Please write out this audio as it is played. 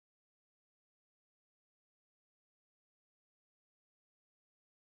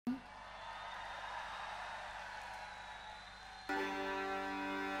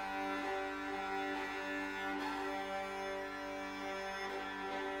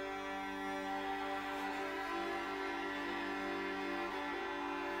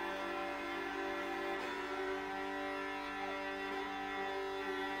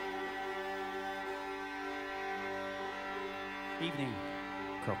evening,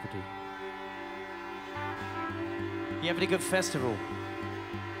 Crockety. You having a good festival?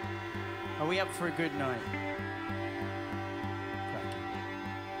 Are we up for a good night? Cracky.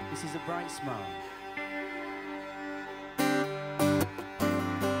 This is a bright smile.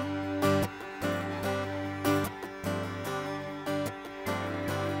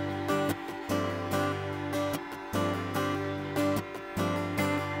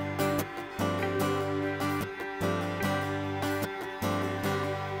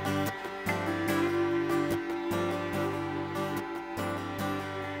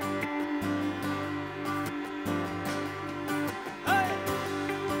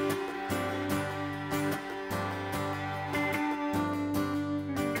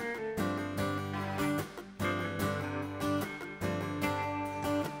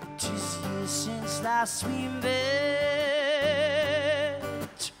 Since last we met,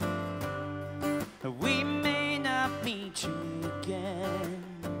 we may not meet again,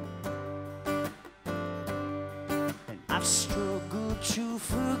 and I've struggled to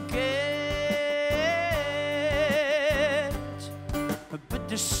forget, but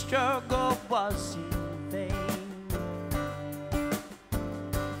the struggle was in vain.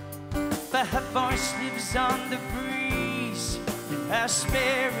 But her voice lives on the breeze, and her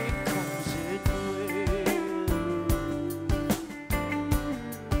spirit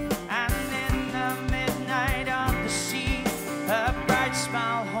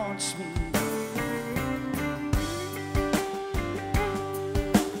smile haunts me.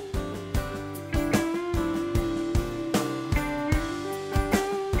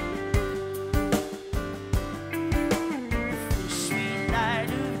 The sweet light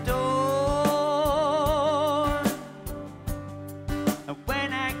of dawn, and when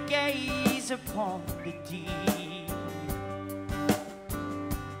I gaze upon the deep,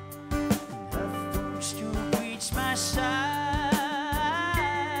 and her foot still reach my side,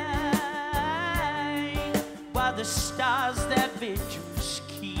 the stars that vigils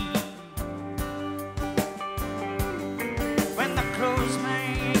keep. When I close my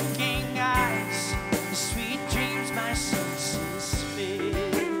aching eyes, the sweet dreams my senses fill,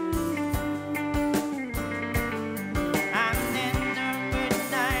 and in the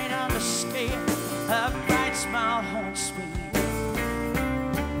midnight on the scale, a bright smile haunts me.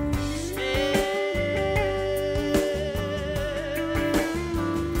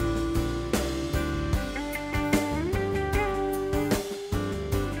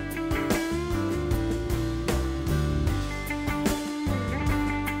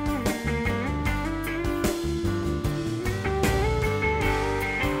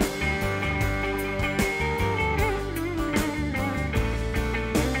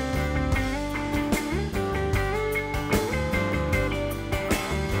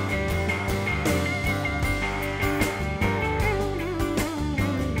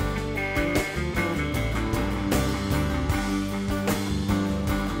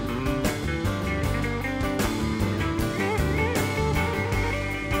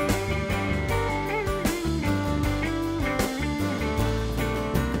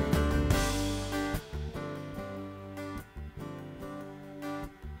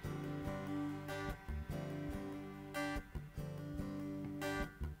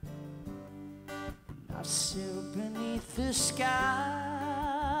 I've sailed beneath the skies,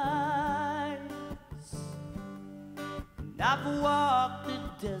 and I've walked the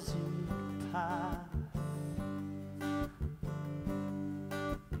desert path,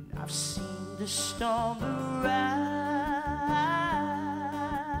 and I've seen the storm arise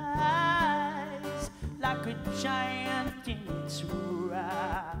like a giant in its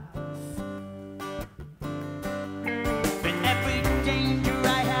wrath. But every danger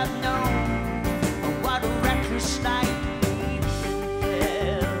I have known, what a reckless life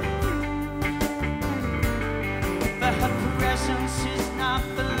fell. But her presence is not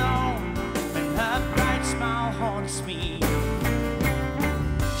alone, and her bright smile haunts me.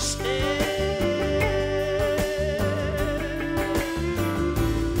 Still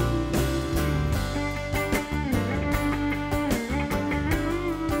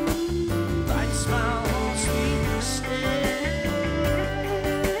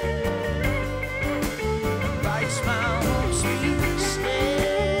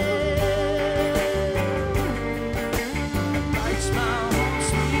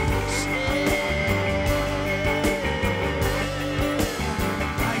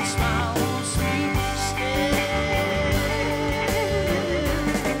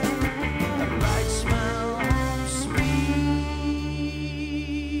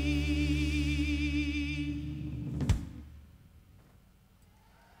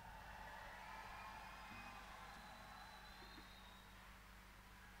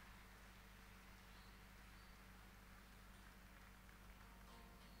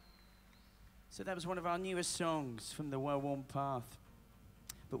So that was one of our newest songs from the Well-Worn Path,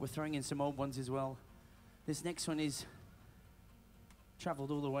 but we're throwing in some old ones as well. This next one is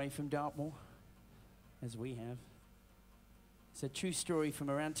travelled all the way from Dartmoor, as we have. It's a true story from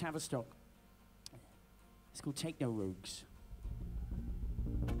around Tavistock. It's called Take No Rogues.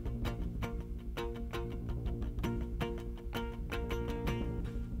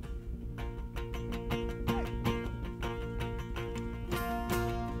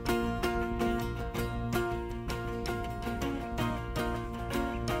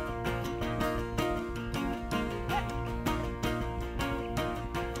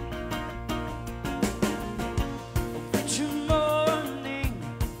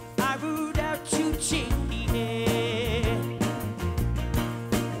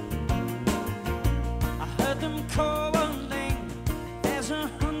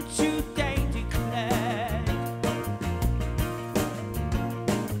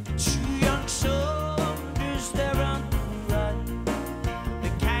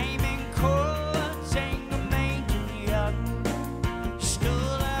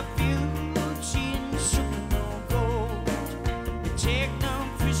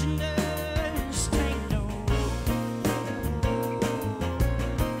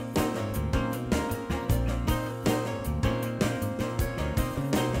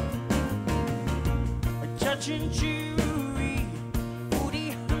 And jury, woody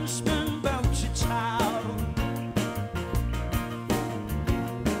huntsman bout to town.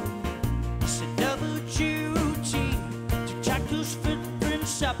 It's another duty to track those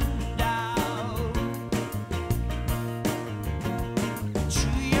footprints up and down.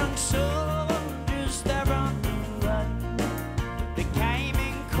 Two young soldiers, they're on the run. They came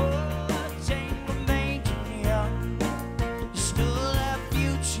in courting the maiden young. They stole her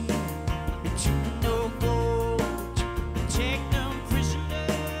beauty, they took no gold. Take no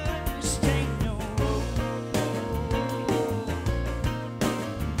prisoners, take no prisoners.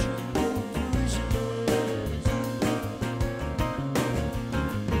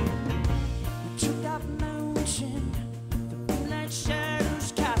 We took that mountain, the moonlight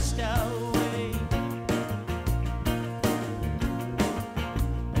shadows cast away.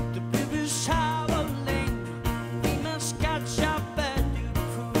 Like the rivers howling, we must catch our bed to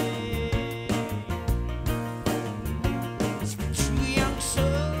pray.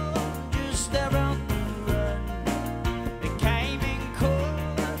 Soldiers, they're on the run. They came in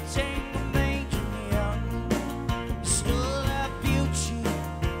courting the maiden young. Stole her beauty,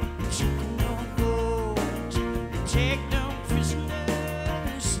 they took no gold. They take no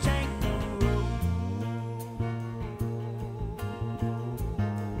prisoners, take no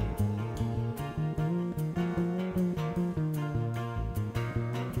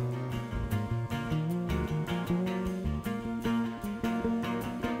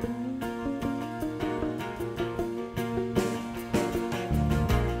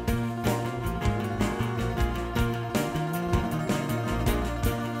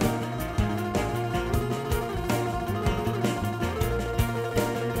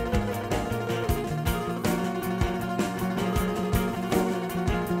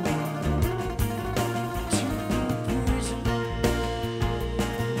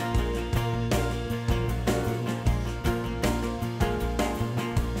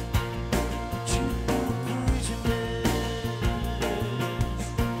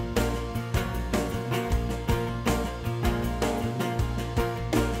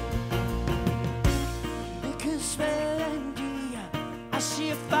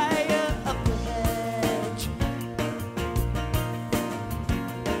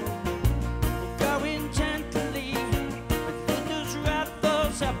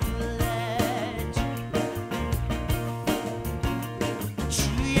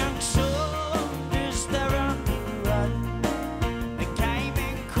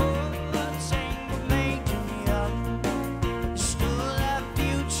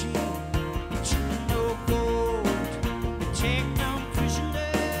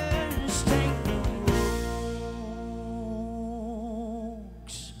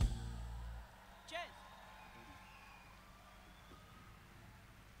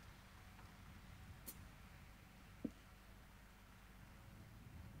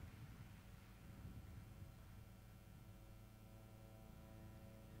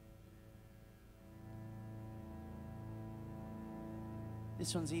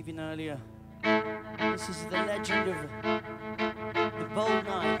This one's even earlier. This is the legend of the bold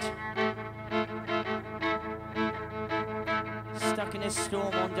knight. Stuck in a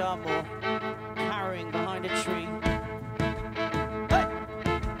storm on Dartmoor, cowering behind a tree. Hey!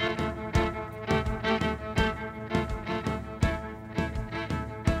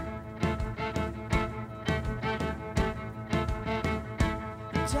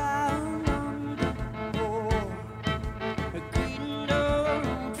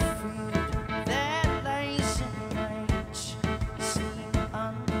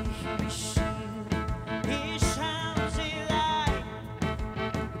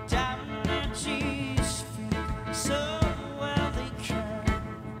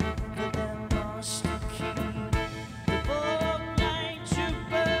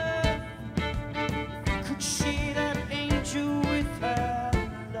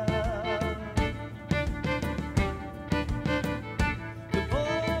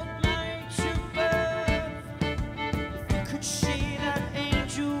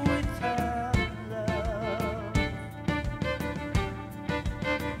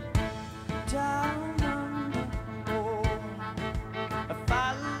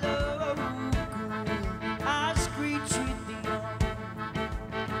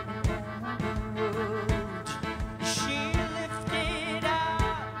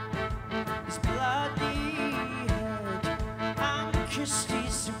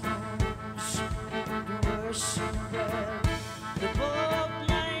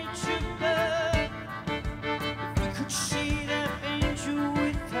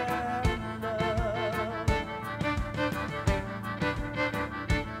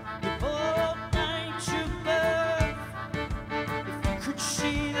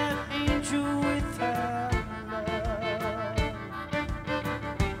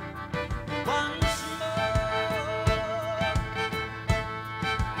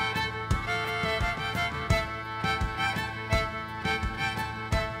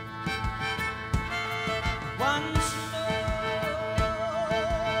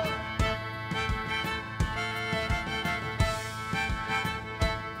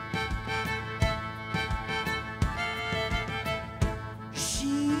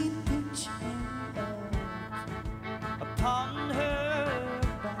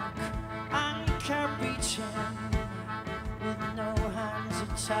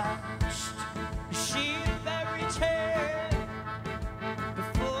 touched. She buried her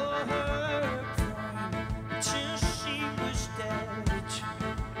before her prime till she was dead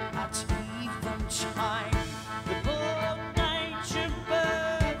at eventide. The bold nature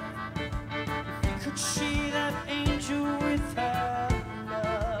bird, if you could see that angel with her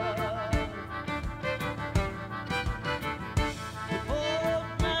love. The bold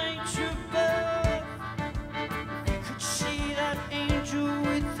nature bird, if you could see that angel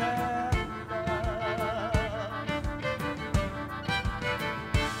with her love.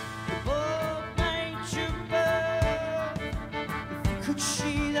 The bold nature bird, if you could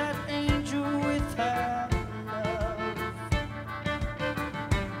see that angel with her love.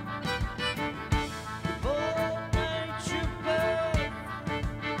 The bold nature bird,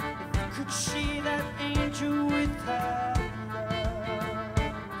 if you could see that angel with her love.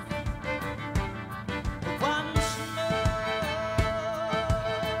 Once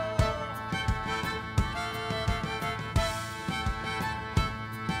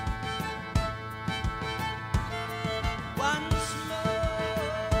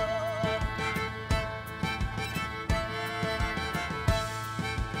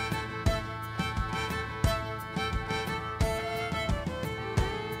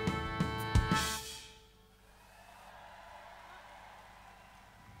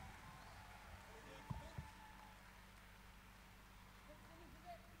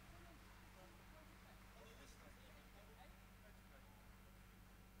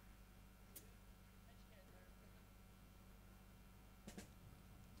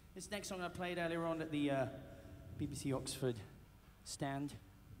This next song I played earlier on at the BBC Oxford stand.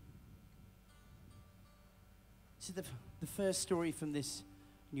 This is the first story from this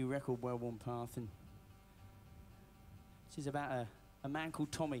new record, Well-Worn Path, and this is about a man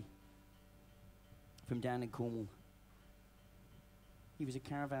called Tommy from down in Cornwall. He was a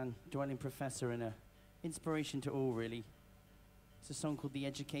caravan-dwelling professor and an inspiration to all, really. It's a song called The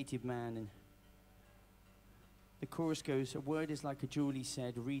Educated Man, and the chorus goes, "A word is like a jewel," he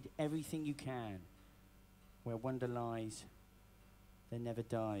said, "read everything you can. Where wonder lies, there never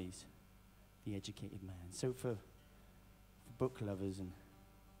dies the educated man." So for book lovers and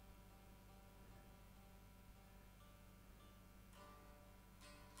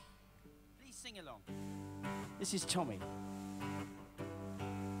please sing along. This is Tommy.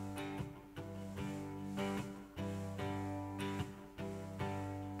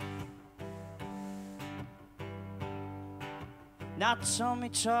 Now Tommy,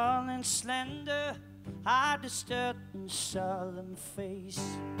 tall and slender, had a stern and solemn face,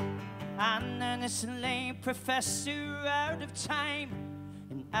 an earnest and lame professor, out of time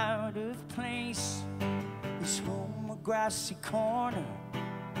and out of place. His home a grassy corner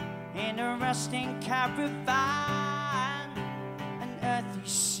in a rusting caravan, an earthly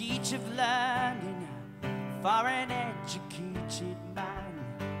seat of learning for an educated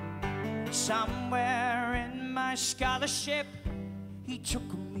man. Somewhere in my scholarship, he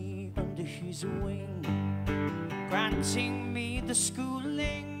took me under his wing, granting me the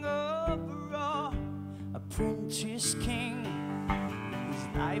schooling of a apprentice king. His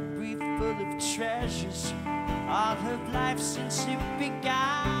library full of treasures, all of life since it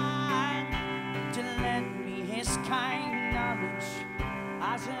began, to lend me his kind knowledge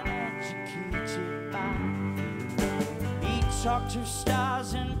as an educated man. He talked of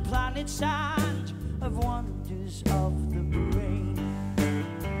stars and planets and of wonders of the brain.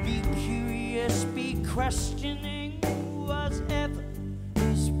 Be curious, be questioning, was ever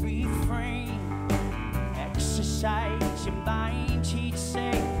his refrain. Exercise your mind, he'd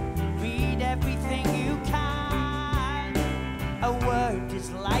say, read everything you can. A word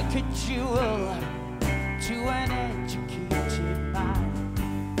is like a jewel to an educated man.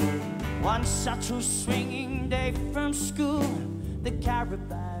 One subtle swinging day from school, the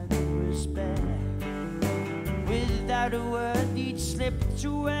caravan was bare. Without a word, he'd slipped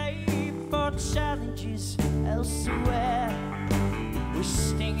away for challenges elsewhere. With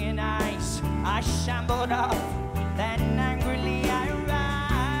stinging eyes, I shambled off, then angrily I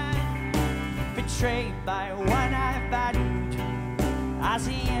ran, betrayed by one I valued as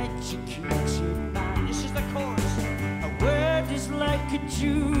the educated man. This is the chorus. A word is like a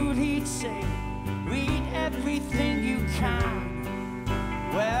jewel, he'd say, read everything you can.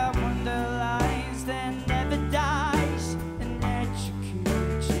 Where wonder lies, there never dies an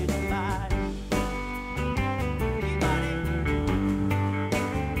educated man.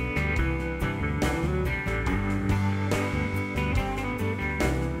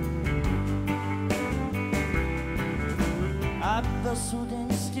 I bustled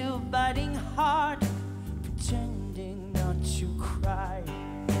and still biting hard, pretending not to cry.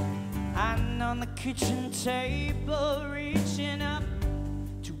 on the kitchen table, reaching up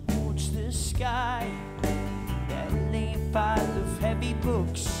towards the sky. There lay a pile of heavy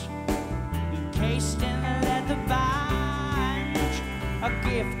books, encased in a leather bind, a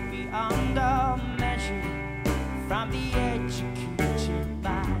gift beyond all measure from the educated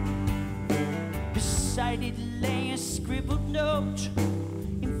mind. Beside it lay a scribbled note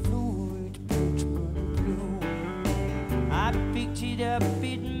in fluid parchment blue. I picked it up,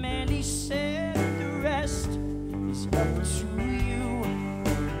 it merely said, the rest is up to you.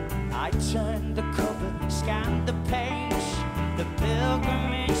 I turned the cover, scanned the page, the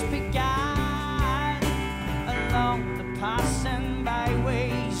pilgrimage began along the paths and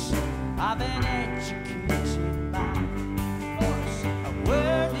byways of an educated mind. A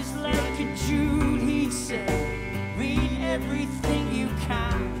word is like a jewel, he said, read everything you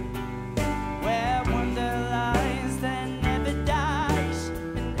can. Where wonder lies, there never dies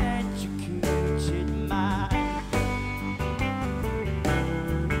an educated mind.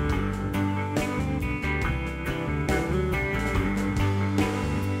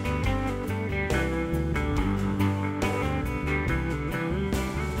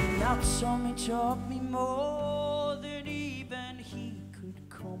 Now Tommy taught me more than even he could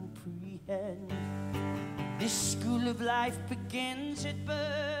comprehend. This school of life begins at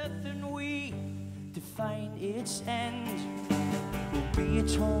birth and we define its end. We'll be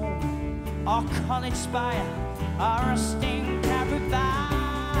at home, or college spire, or a sting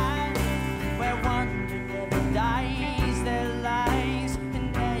caravan. Where wonder never dies, there lies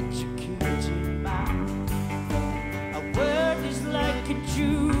an educated mind. A word is like a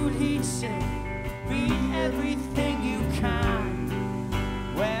jewel, he said, read everything you can.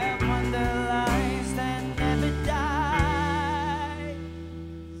 Where wonder lies, there never dies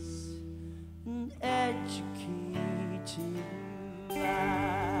an educated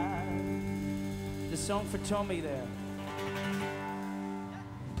mind. The song for Tommy there.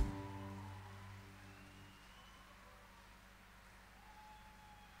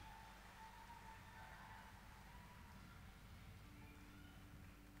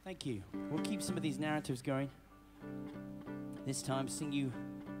 Thank you. We'll keep some of these narratives going. This time sing you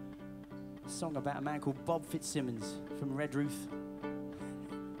a song about a man called Bob Fitzsimmons from Redruth.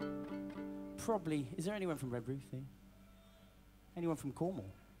 Probably, is there anyone from Redruth here? Anyone from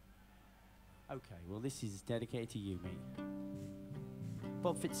Cornwall? Okay, well this is dedicated to you, mate.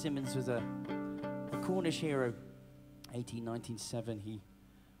 Bob Fitzsimmons was a Cornish hero. 1997, he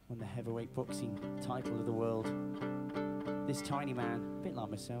won the heavyweight boxing title of the world. This tiny man, a bit like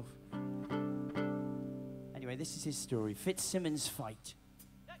myself. Anyway, this is his story, Fitzsimmons' fight.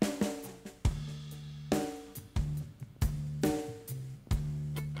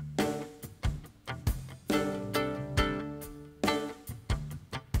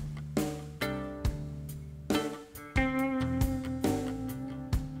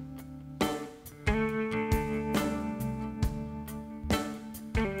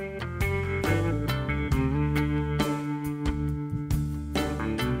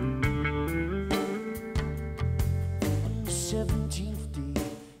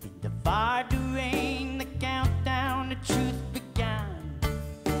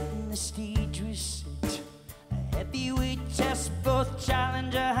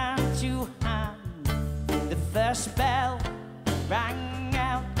 First bell rang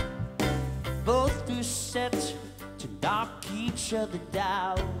out, both were set to knock each other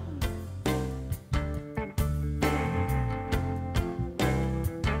down.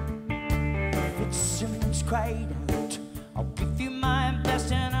 Fitzsimmons cried out, I'll give you my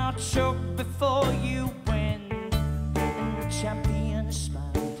best and I'll choke before you win. And the champion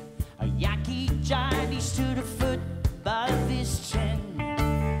smiled, a Yankee giant, he stood a foot above his chin.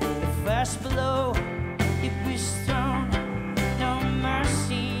 The first blow, it was thrown, no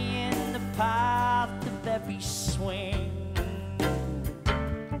mercy in the path of every swing.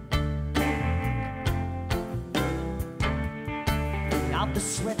 Now the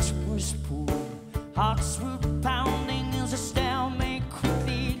sweat was pouring, hearts were pounding as a stalemate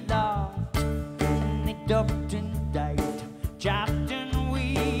quickly locked. And they ducked and dived, jabbed and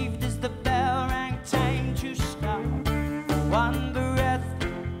weaved as the bell rang time to stop. One breath,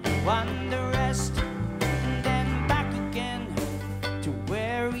 one the rest,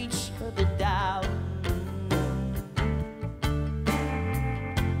 down.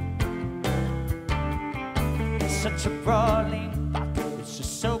 Such a brawling battle, it's a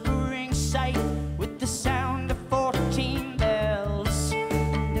sobering sight, with the sound of 14 bells.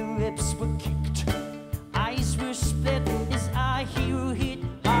 And the ribs were kicked, eyes were split, as our hero hit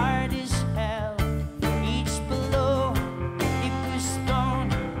hard as hell. Each blow, it was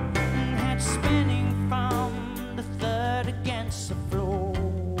thrown and had spent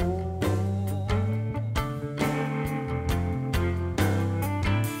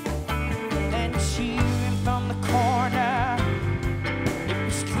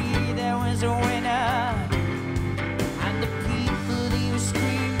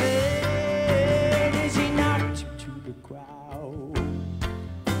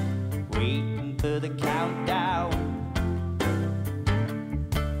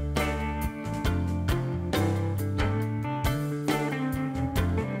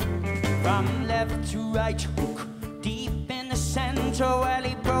From left to right, hook deep in the center. Well,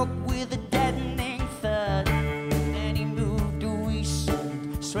 he broke with a deadening thud. Then he moved to east,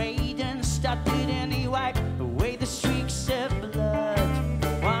 swayed and stuttered, and he wiped away the streaks of blood.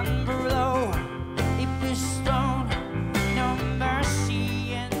 One blow, it was stone, no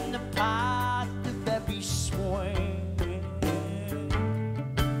mercy in the path of every swing.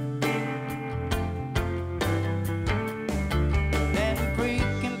 Then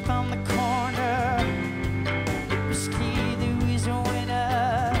breaking from the corner, it was clear there was a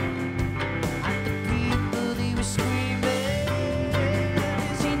winner. And the people, they were screaming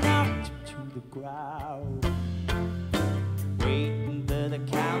as he knocked him to the ground. Waiting for the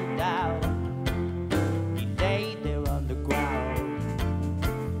countdown, he lay there on the ground.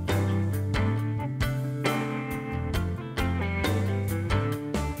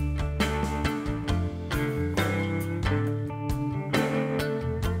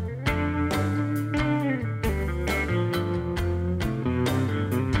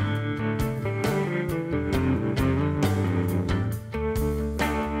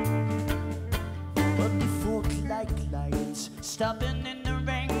 But they fought like lions, stopping in the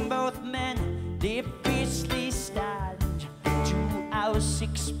ring. Both men, they fiercely stand. 2 hours,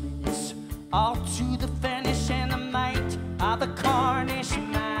 6 minutes, all to the finish. And the might of the Cornish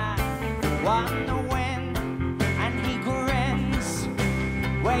man won the win, and he grins,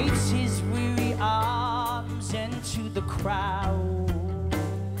 waves his weary arms into the crowd.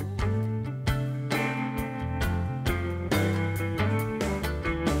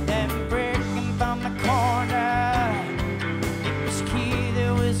 Then breaking from the corner, it was clear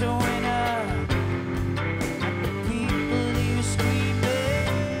there was a winner. And the people, they were screaming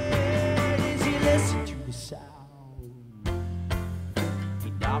as he listened to the sound. He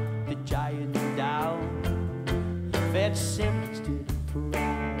knocked the giant down, fed Simmons to the proud.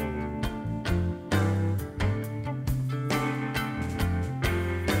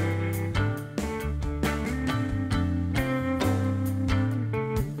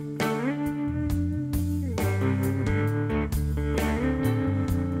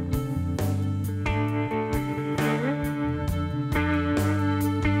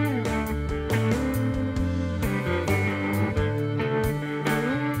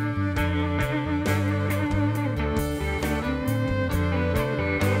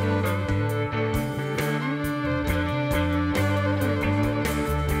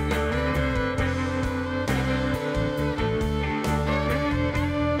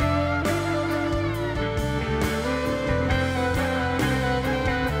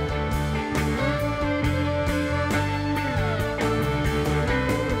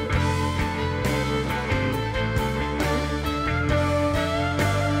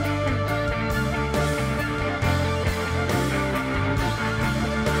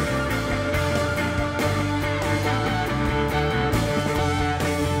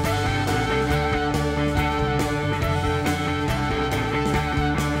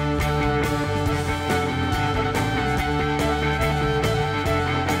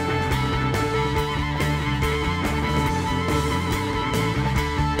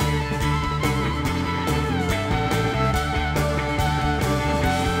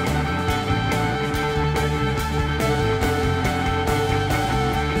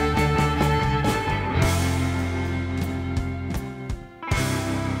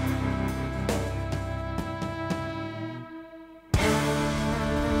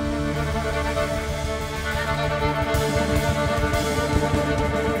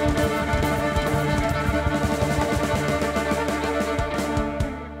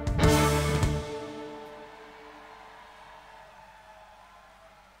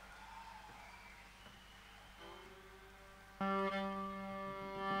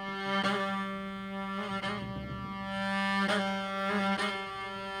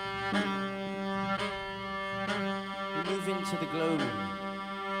 Move into the gloaming.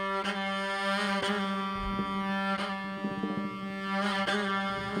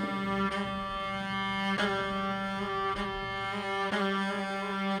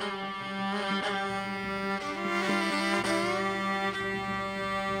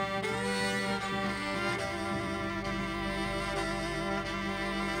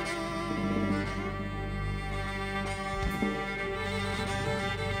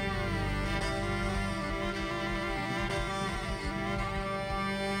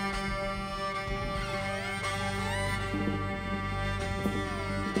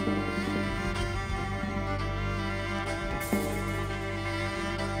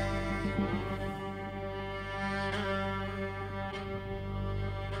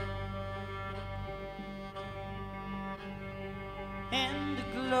 And the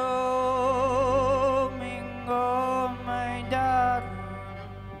glow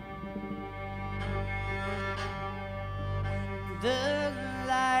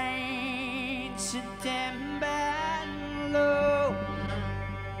sit down back low.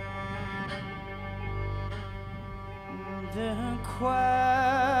 The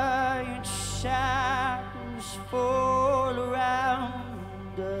quiet shadows fall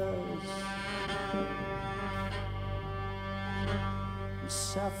around us,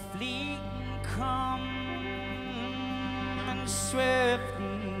 softly come and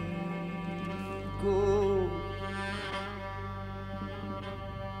swiftly go.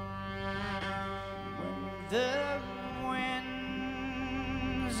 When the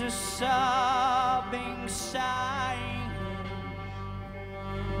winds are sobbing, sighing,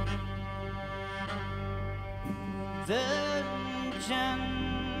 the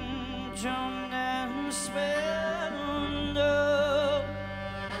gentleness will know.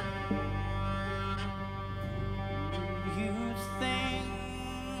 You think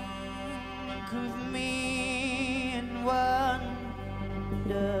of me and wonder,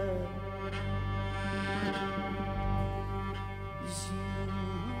 as you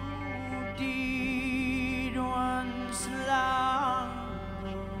did once long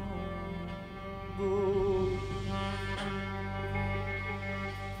ago.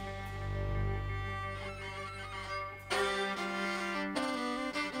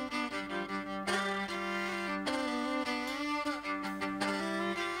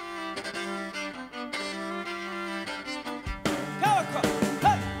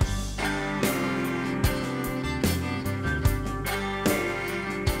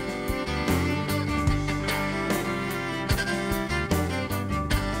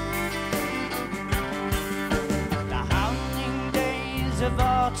 Of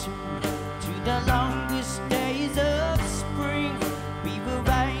autumn to the longest days of spring, we will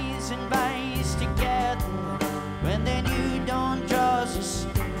rise and rise together when the new dawn draws us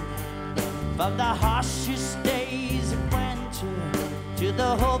in. From the harshest days of winter to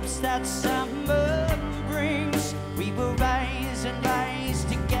the hopes that summer brings, we will rise and rise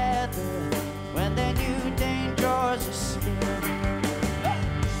together when the new day draws us in.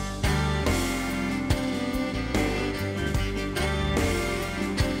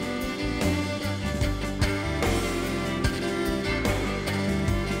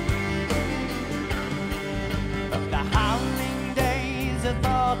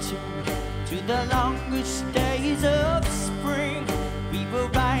 To the longest days of spring, we will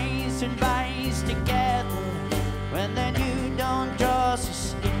rise and rise together when the new dawn draws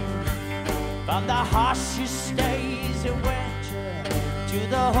us in. From the harshest days of winter to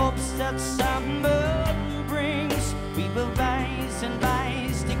the hopes that summer brings, we will rise and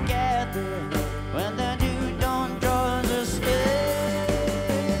rise together when the new dawn draws us in.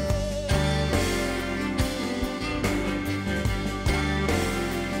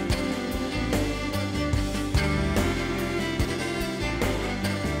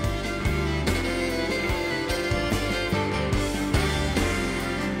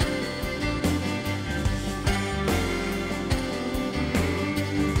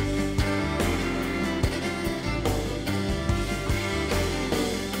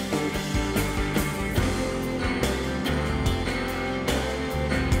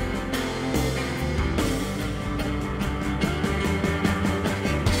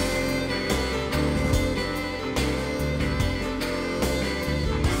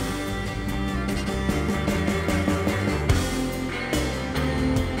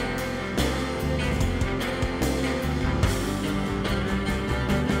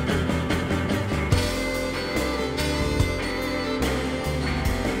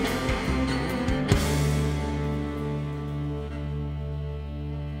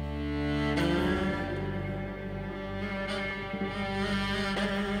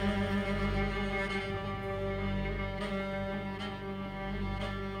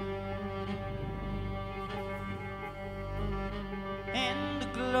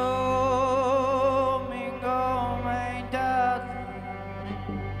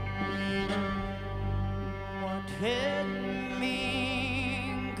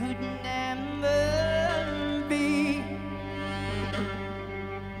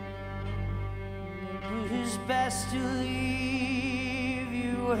 Best to leave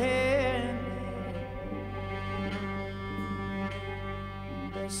you here,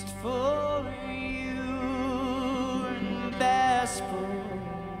 best for you and best for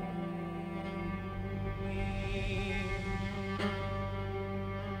me.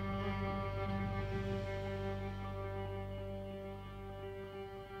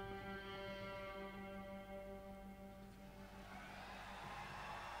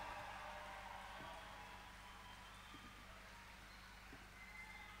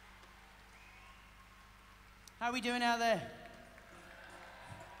 How are we doing out there?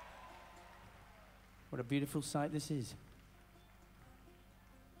 What a beautiful sight this is.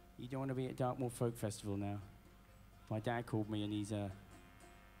 You don't want to be at Dartmoor Folk Festival now. My dad called me and he's a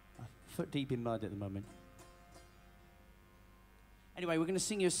foot deep in mud at the moment. Anyway, we're going to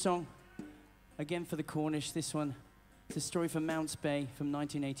sing you a song again for the Cornish. This one, it's a story from Mounts Bay from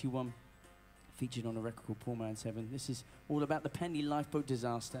 1981, featured on a record called Poor Man's Heaven. This is all about the Penly lifeboat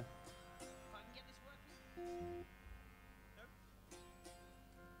disaster.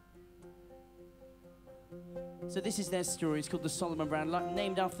 So this is their story. It's called the Solomon Brown,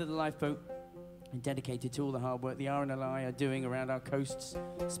 named after the lifeboat and dedicated to all the hard work the RNLI are doing around our coasts,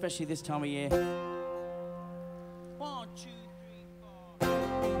 especially this time of year. 1, 2, 3, 4.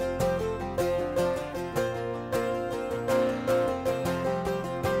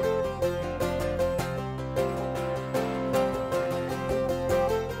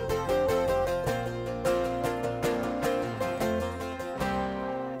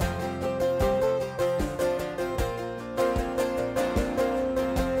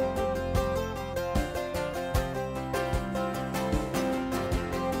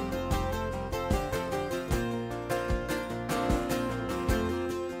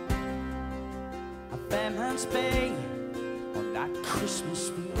 Bay on that Christmas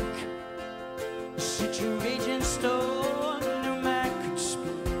week, such a raging storm, no man could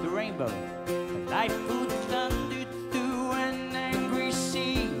speak. The rainbow, the lifeboat thundered through an angry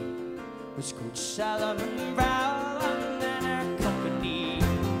sea, was called Solomon Brown and her company.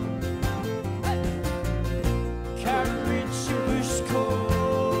 Courage was cold.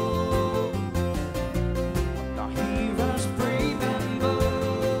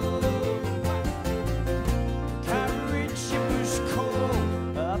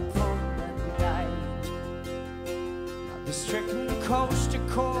 Coast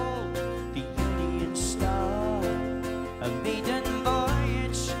called the Union Star, a maiden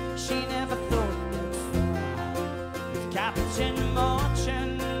voyage she never thought that far, with Captain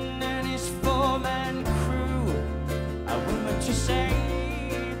Martin and his 4-man crew, a woman to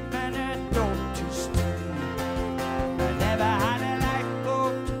save and her daughters too. I never had a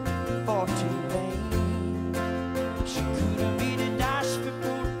lifeboat fought in vain. She couldn't beat a dash for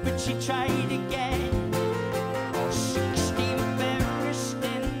boat, but she tried again.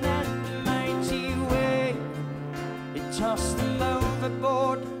 Tossed them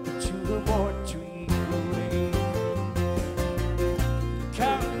overboard to the watery grave.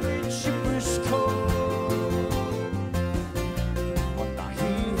 Courage was cold on the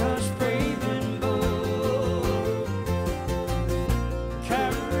hero's brave and bold.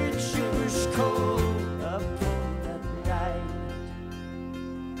 Courage was cold upon that night.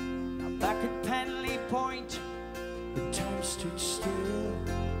 Now back at Penly Point, the time stood still.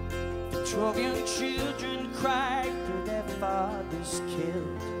 The 12 young children cried for their fathers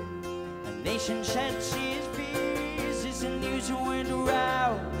killed. A nation shed tears as the news went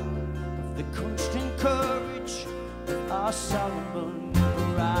around of the constant courage of our Solomon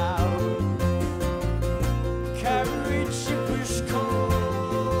Brown. Courage it was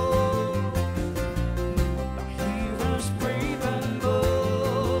cold, the heroes brave and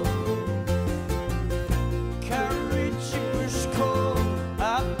bold. Courage it was cold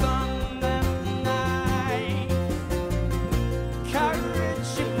up on that night.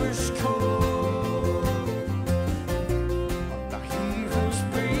 Courage it was cold, the heroes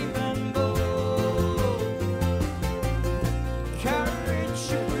brave and bold. Courage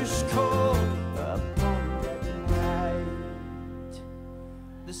it was cold upon that night.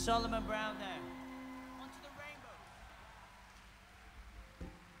 The Solomon Brown there. Onto the rainbow.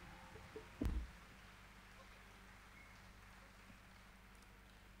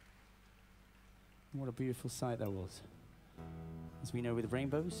 What a beautiful sight that was. As we know with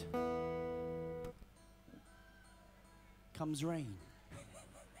rainbows, comes rain.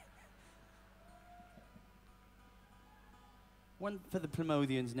 One for the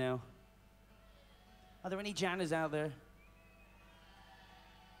Plymothians now. Are there any Janners out there?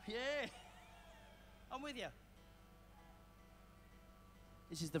 Yeah, I'm with you.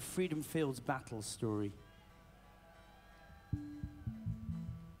 This is the Freedom Fields battle story.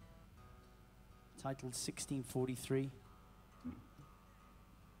 Titled 1643.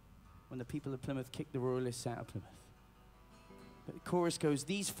 When the people of Plymouth kicked the royalists out of Plymouth. But the chorus goes,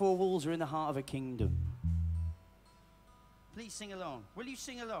 these 4 walls are in the heart of a kingdom. Please sing along. Will you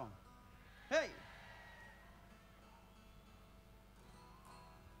sing along? Hey!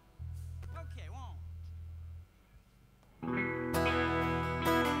 Okay, 1.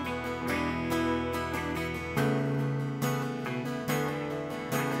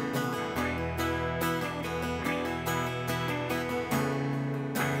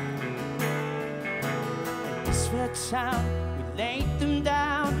 this fair town, we laid them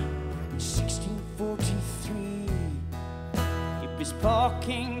down in 1643. It was poor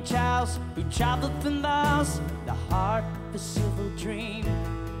King Charles who travelled for miles, the heart of a civil dream.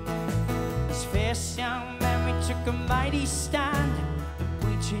 His fierce young men, we took a mighty stand and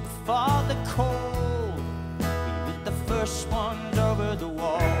waited for the call. We were the first ones over the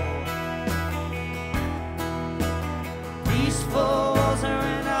wall. These fools are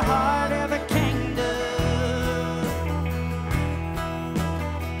in the heart of a kingdom.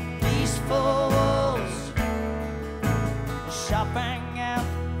 These fools shall bang out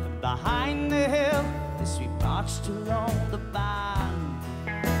from behind the hill as we marched along the band.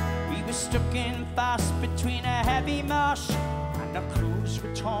 We were stuck in fast between a heavy marsh and our clothes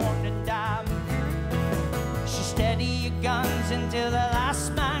were torn and damp. So steady your guns until the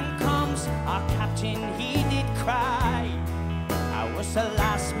last man comes. Our captain, he did cry. I was the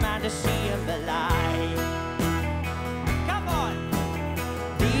last man to see him alive. Come on!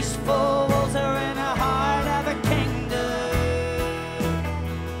 These fools are in the heart of a kingdom.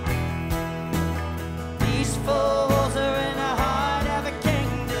 These fools are in the heart of a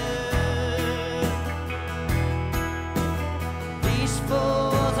kingdom. These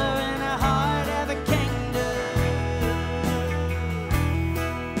fools are in the heart of a kingdom.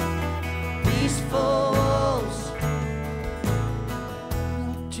 These fools.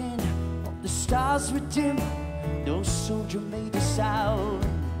 All the stars were dim, no soldier made a sound.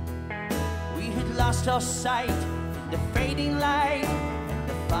 We had lost our sight in the fading light, and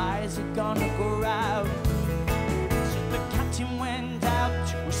the fires had gone to go out. So the captain went out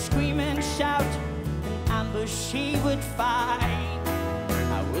to scream and shout, an ambush he would fight.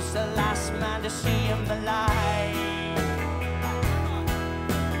 I was the last man to see him alive.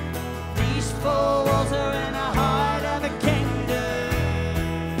 These fools are in the heart of a kingdom.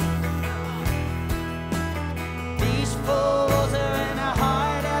 These fools are in the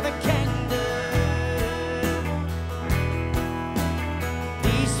heart of a kingdom.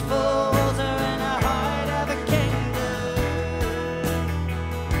 These fools are in the heart of a kingdom.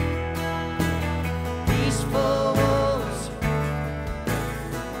 These fools.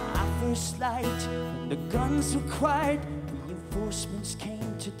 Our first light, when the guns were quiet, reinforcements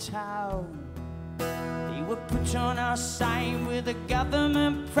came to town. They were put on our side with a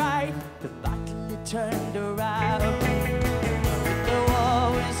government pride. The battle had turned around. The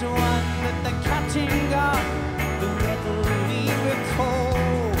war was won with the captain gone. The rebel we recall.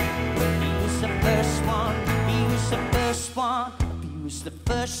 He was the first one. He was the first one. He was the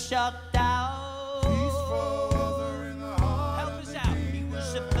first shot down. These fools are in the heart. Help us out. He was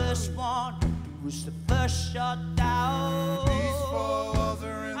the first one. He was the first shot down. These fools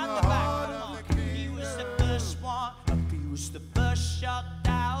are in the heart of the king. He was the first one. He was the first shot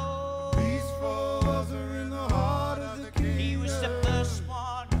down. These fools are in the heart of the king. He was the first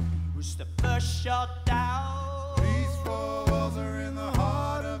one. He was the first shot down. These fools are in the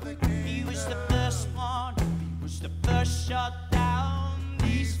heart of the king. He was the first one. He was the first shot down.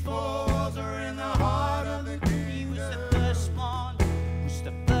 These fools are in the heart of the king. He was the first one. He was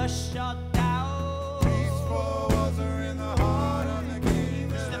the first shot down. These fools are in the heart of the king. He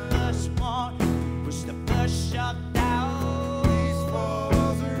was the first one. He was the first shot down. These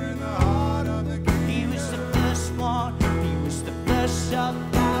fools are in the heart of the king. He was the first one. He was the first shot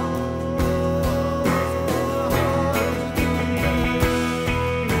down.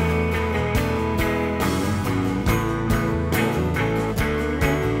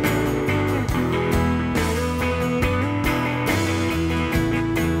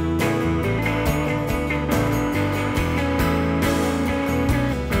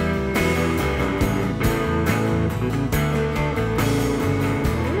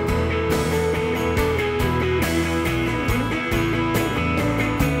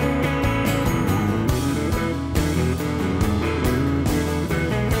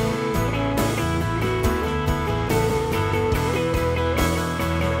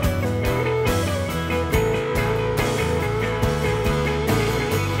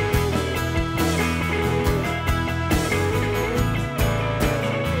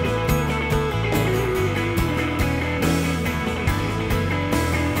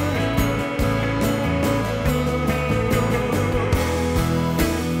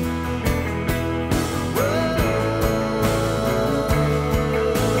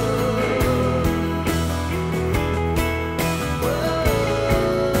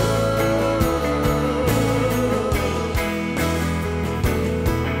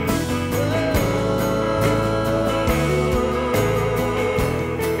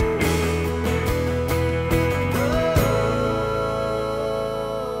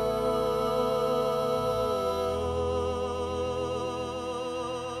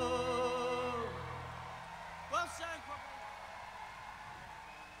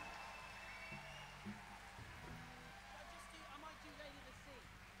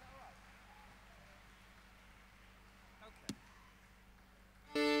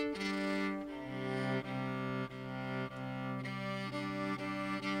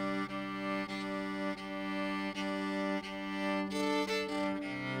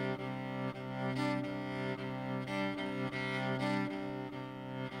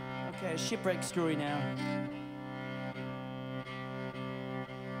 Yeah, shipwreck story now.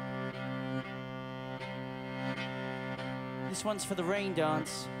 This one's for the rain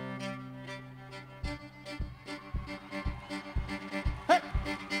dance. Hey!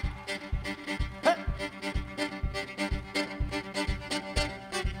 Hey!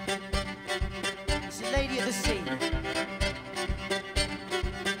 It's the Lady of the Sea.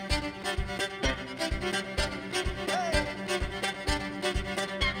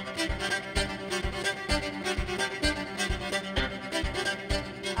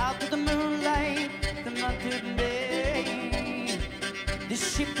 Out of the moonlight, the month of May, the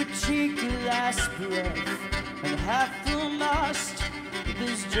ship would take her last breath, and half the mast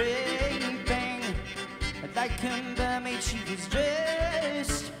was draping, like a mermaid she was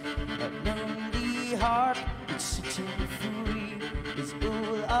dressed. A lonely heart would sit in free, as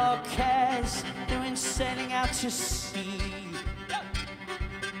all our cares doing sailing out to sea.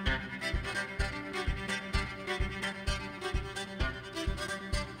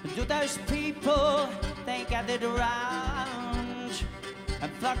 To those people, they gathered around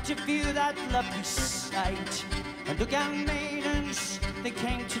and flocked to view that lovely sight. And the young maidens, they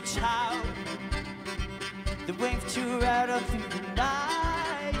came to town. They waved to her out of the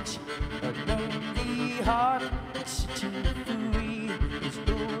night. A lonely heart, sitting free, is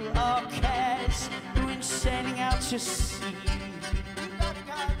all our cares doing sailing out to sea.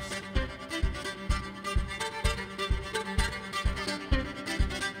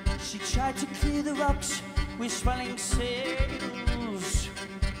 She tried to clear the rocks with swelling sails.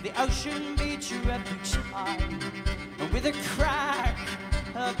 The ocean beat her every time, and with a crack,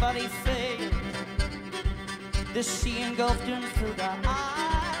 her body failed. The sea engulfed and filled her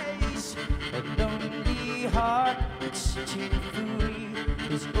eyes. A lonely heart, sitting free,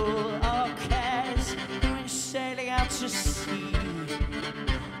 is all our cares doing sailing out to sea.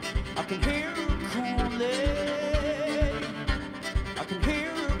 I can hear her calling. I can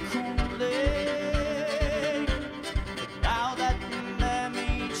hear her calling. Now that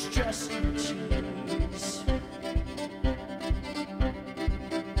mermaid's dressed in tears,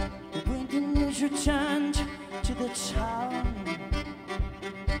 the wind news returned to the town,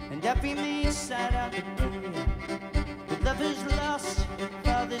 and every man sat out the pier. The lovers lost,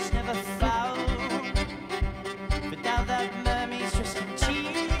 fathers never found. But now that mermaid's dressed in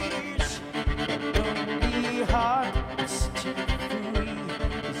tears, a lonely heart is sitting free,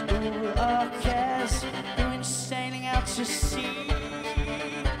 is all our cares doing sailing out to sea.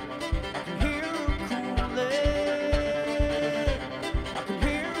 I can hear her calling. I can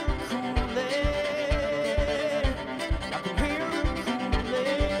hear her calling. I can hear her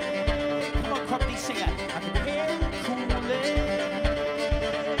calling. Come on, Cockney singer. I can hear her calling.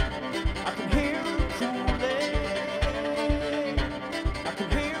 I can hear her calling. I can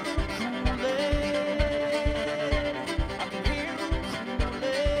hear her calling. I can hear her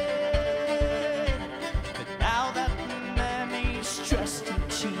calling. But now that mermaid's dressed in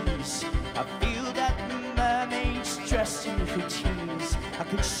tears, I feel that mermaid's dressed in her tears. I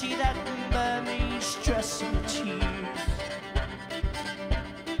can see that mermaid's dressed in tears.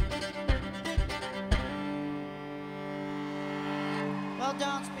 Well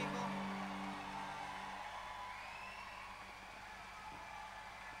done, people.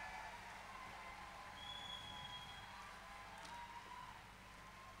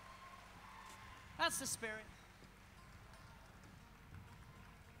 That's the spirit.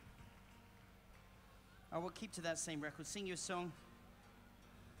 I will keep to that same record. Sing you a song.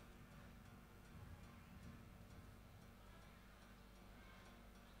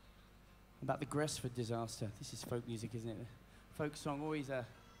 About the Gresford disaster. This is folk music, isn't it? Folk song, always a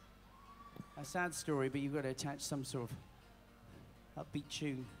sad story, but you've got to attach some sort of upbeat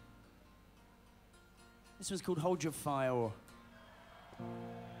tune. This one's called Hold Your Fire, or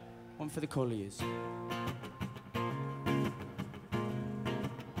one for the Colliers.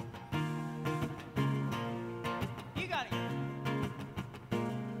 You got it.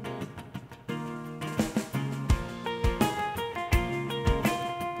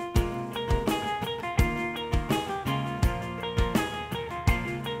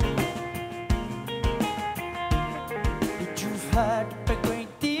 You've heard a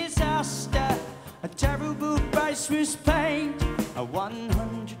great disaster, a terrible price was paid,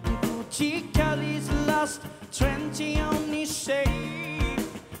 140 collies lost, 20 only saved.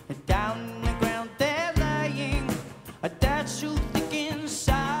 Down in the ground they're lying, a dead so thick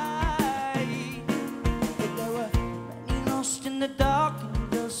inside. But there were many lost in the dark and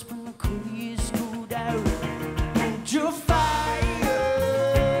dust when the colliers called out, hold your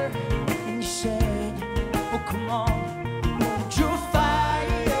fire. And he said, oh come on, hold your fire.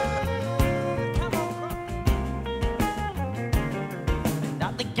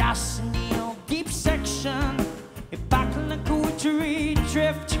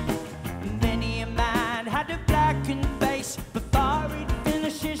 adrift. Many a man had a blackened face before he'd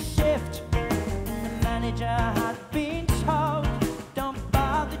finish his shift. And the manager had been told, don't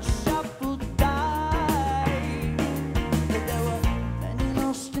bother to shuffle die. But there were many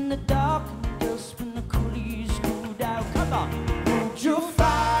lost in the dark and dust when the coolies called out, come on, hold your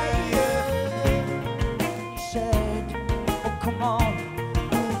fire. He said, oh come on,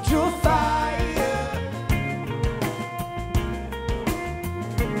 hold your fire.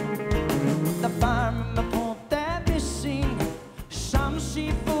 The firemen report they're missing, some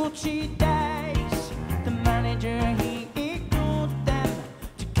see 40 days. The manager, he ignored them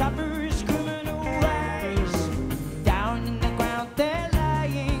to cover his criminal ways. Down in the ground they're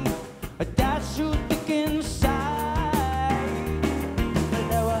lying, a that's who thick inside. But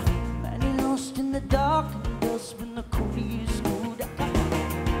there were many lost in the dark and dust when the coolies called out,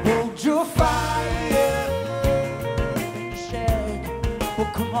 hold your fire. He said,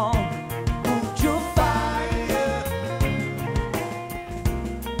 well come on, hold your fire.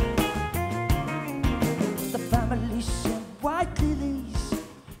 The family sent white lilies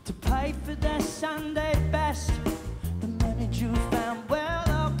to pay for their Sunday best. The manager found, well,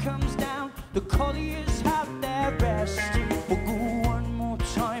 all comes down, the colliers have their rest. We'll go one more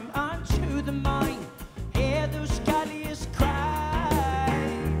time onto the mine, hear those colliers cry.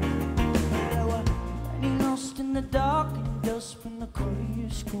 There were many lost in the dark and dust when the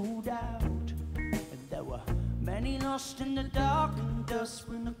colliers called out. And there were many lost in the dark and dust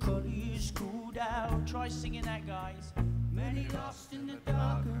when the colliers called out. Try singing that, guys. Many lost in the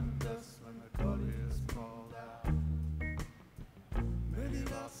dark and dust when the colliers called out. Many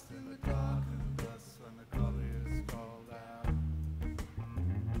lost in the dark and dust when the colliers called out.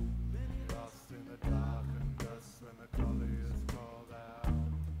 Many lost in the dark and dust when the colliers called out.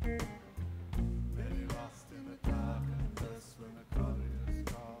 Many lost in the dark and dust when the colliers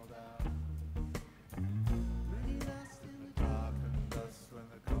called out. Many lost in the dark and dust when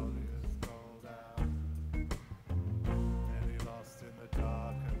the colliers called out. Many lost in the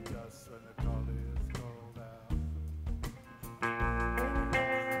dark and dust when the colliers called out.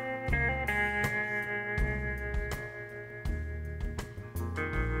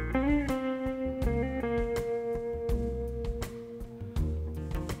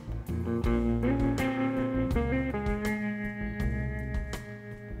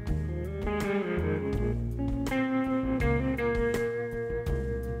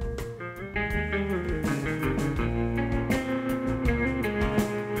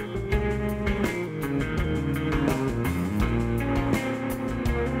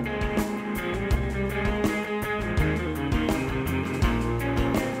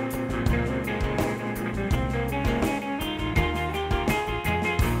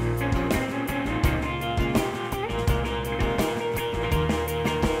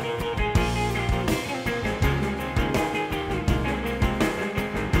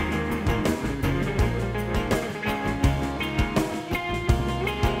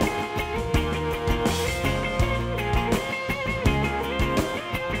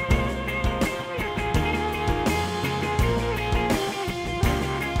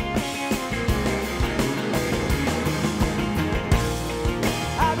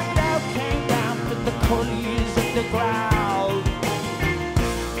 Colliers of the ground.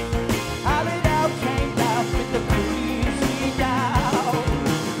 How it all came down with the colliers down.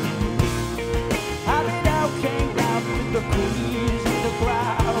 How it all came down with the colliers of the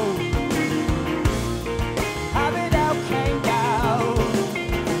ground. How it all came down.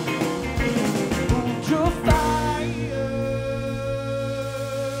 Hold your fire.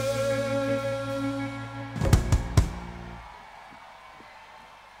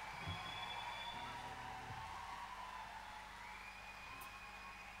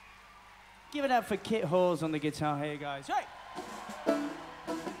 Give it up for Kit Halls on the guitar here, guys. Right.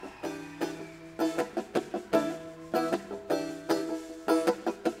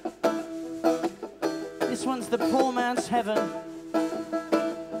 This one's the poor man's heaven.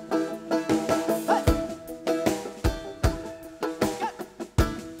 Hey.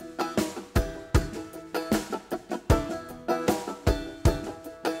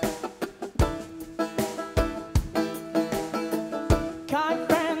 Kind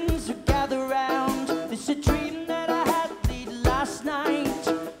friends who gather round. It's a dream that I had late last night.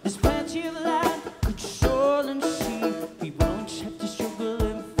 There's plenty of land, good soil and sea. We won't have to struggle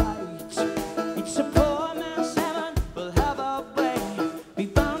and fight. It's a poor man's heaven. We'll have our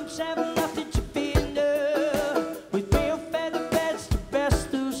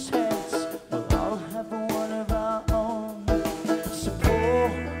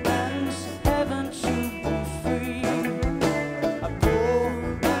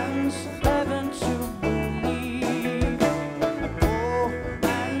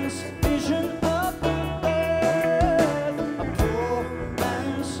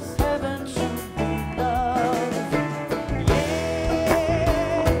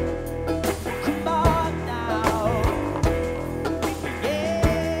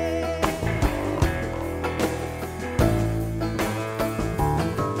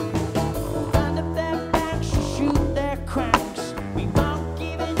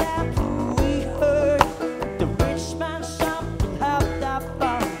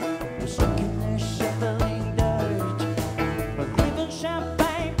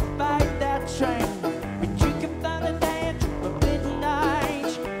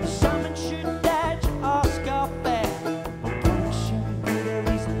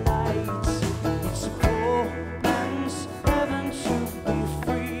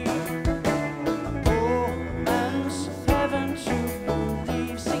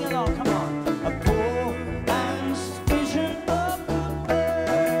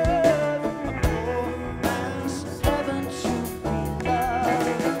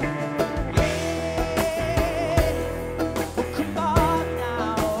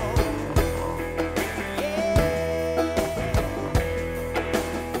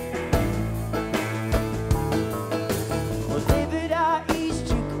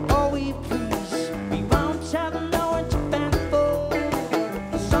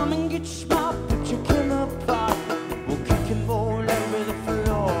It's my picture came apart. We'll kick him all over the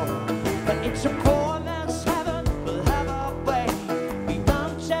floor. But it's a poor man's heaven. We'll have our way. We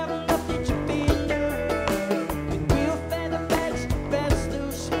don't have nothing to be doing. We'll feather beds to best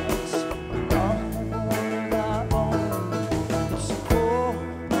those heads. All on our own. It's a poor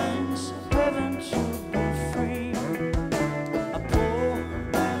man's heaven to be free. A poor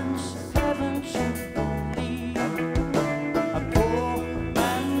man's heaven to believe. A poor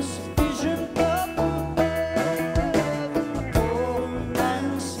man's vision up above. A poor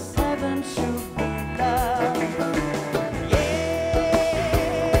man's heaven to be loved. Yeah,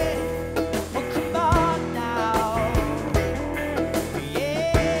 oh come on now.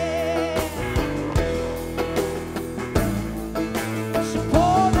 Yeah, it's a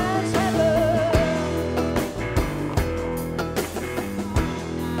poor man's heaven.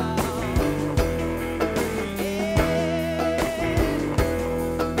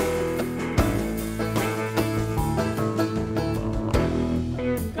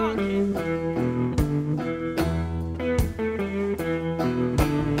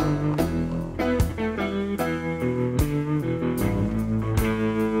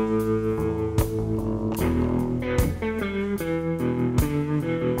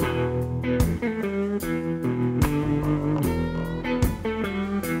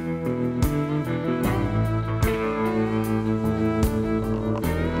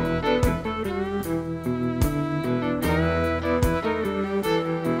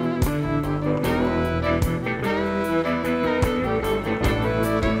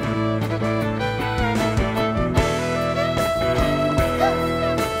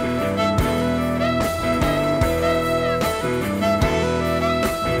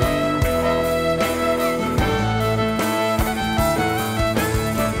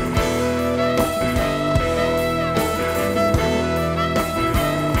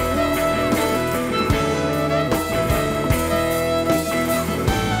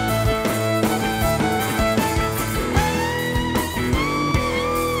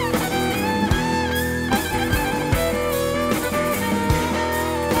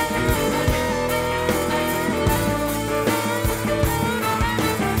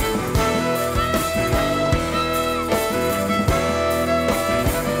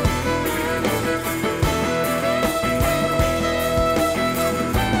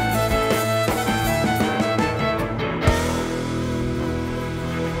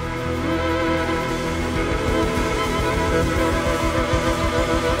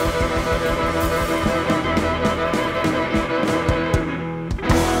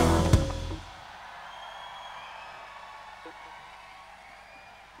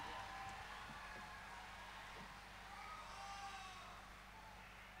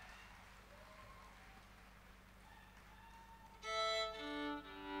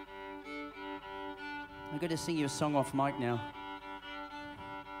 I'm going to sing you a song off mic now.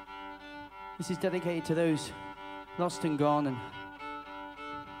 This is dedicated to those lost and gone, and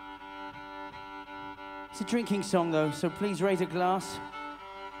it's a drinking song though, so please raise a glass.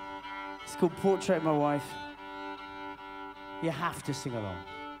 It's called Portrait of My Wife. You have to sing along.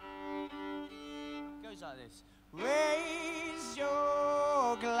 It goes like this. Raise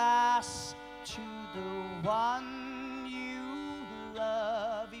your glass to the one you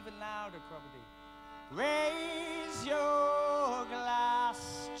love. Even louder, probably. Raise your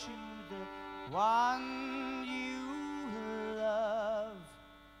glass to the one you love.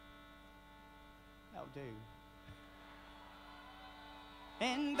 That'll do.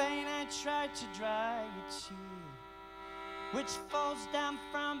 In vain I tried to dry a tear which falls down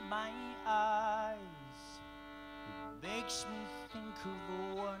from my eyes. It makes me think of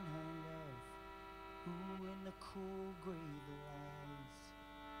the one I love, who in the cool grave lies.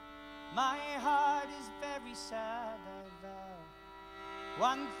 My heart is very sad, I vow.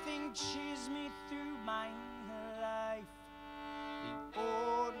 One thing cheers me through my life, the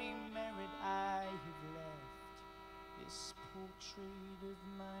only merit I have left, this portrait of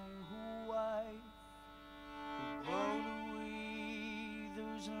my wife, who rolled away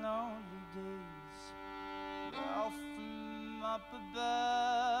those lonely days, off from up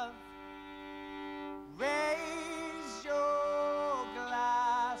above. Raise your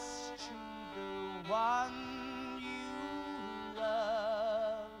glass to the one you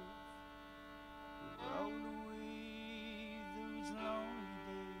love, roll away those lonely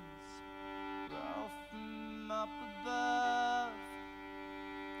days, off from up above.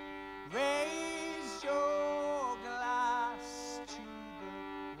 Raise your glass to the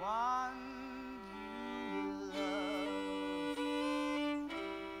one you love.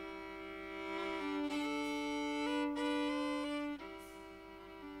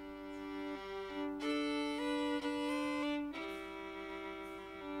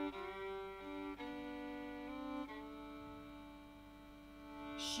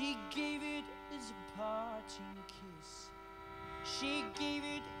 She gave it as a parting kiss. She gave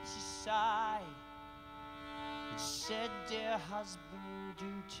it as a sigh. And said, dear husband,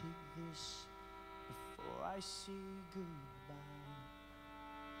 do take this before I say goodbye.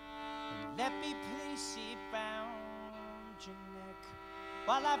 And let me place it round your neck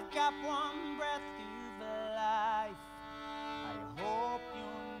while I've got one breath of life. I hope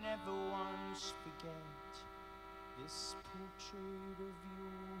you'll never once forget this portrait of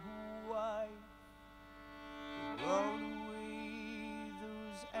your wife. Roll away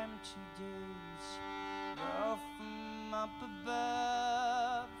those empty days, roll from up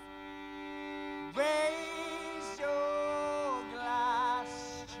above. Raise your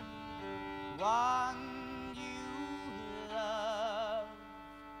glass to the one you love.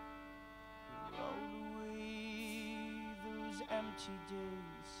 Roll away those empty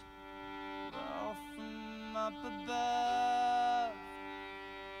days, roll from up above.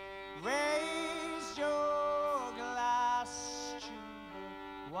 Raise your glass to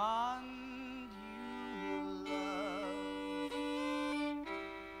the one you love.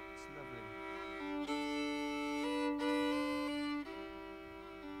 It's lovely.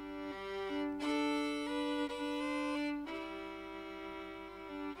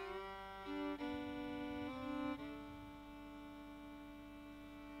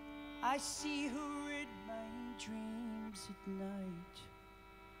 I see her in my dreams at night.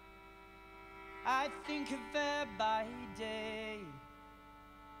 I think of her by day.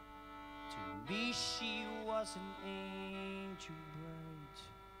 To me she was an angel bright,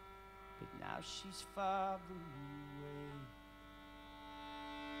 but now she's far away.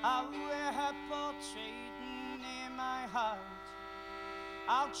 I'll wear her portrait near my heart.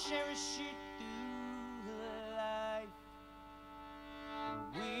 I'll cherish it through life. And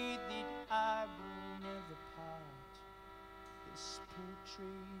with it I will never part. This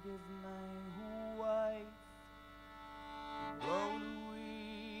portrait of my wife. Roll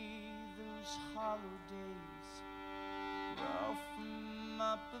away those hollow days, roll from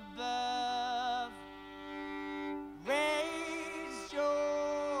up above. Raise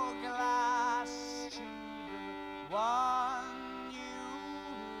your glass to the one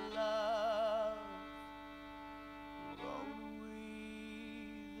you love. Roll away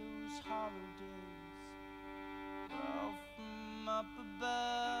those hollow days, roll from up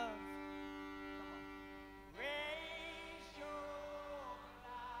above. Raise your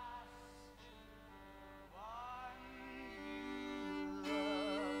glass to the one you love.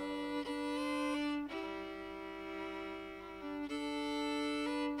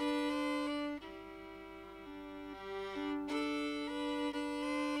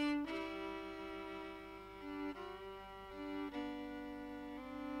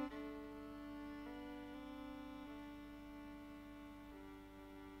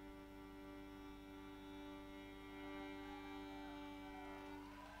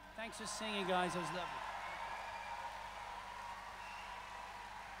 Thanks for singing, guys. It was lovely.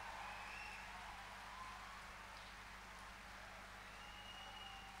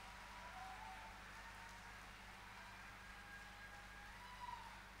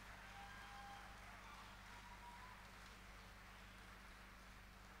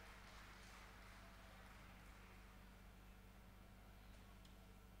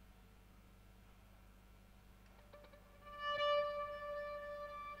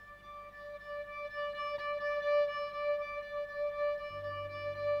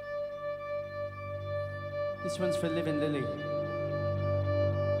 This one's for Living Lily.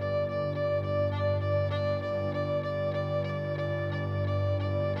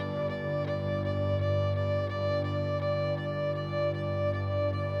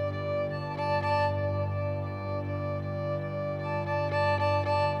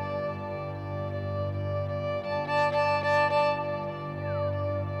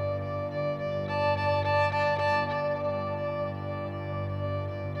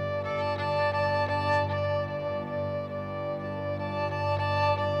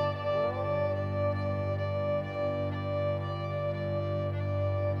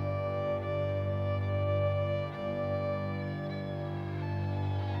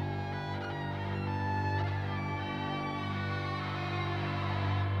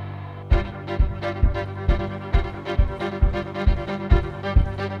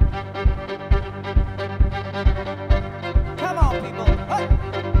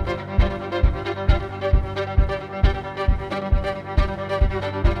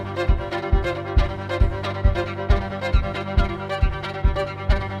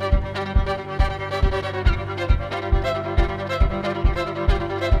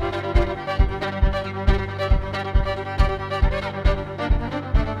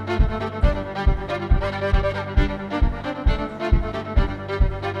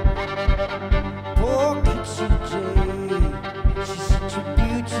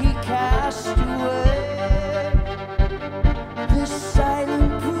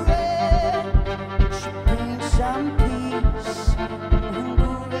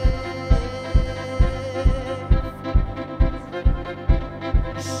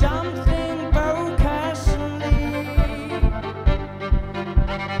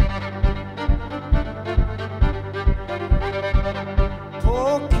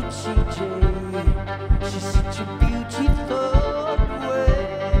 TJ, she's such a beauty thought away.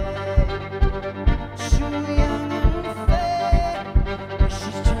 So young and fair, but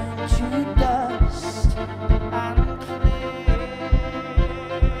she's turned to dust and clay.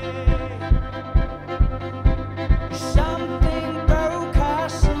 Something broke her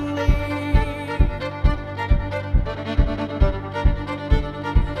sleep.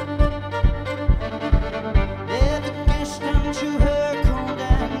 There's a distance to her cold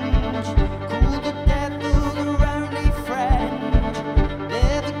end, cool the devil, her only friend.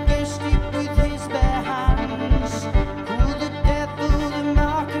 There's a guest with his bare hands, cool the devil, the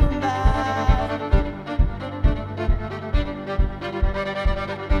mark of man.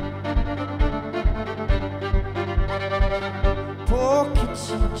 Poor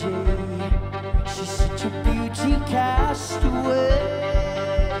Kitty J, she's such a beauty cast away.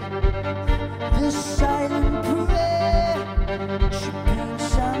 The silent prayer should bring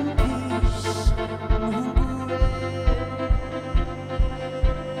some peace and away.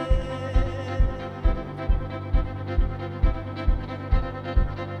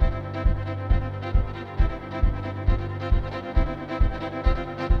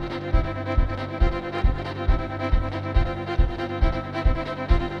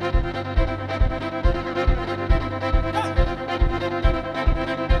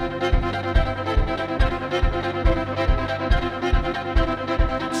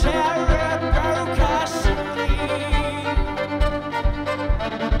 Terror broke her sleep.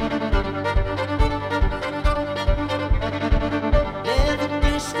 There's a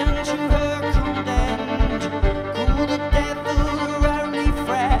distance to her cold end, cool the devil, her only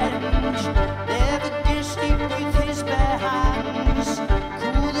friend. There's a guest with his bare hands,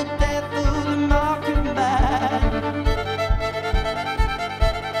 cool the devil, the mark of man.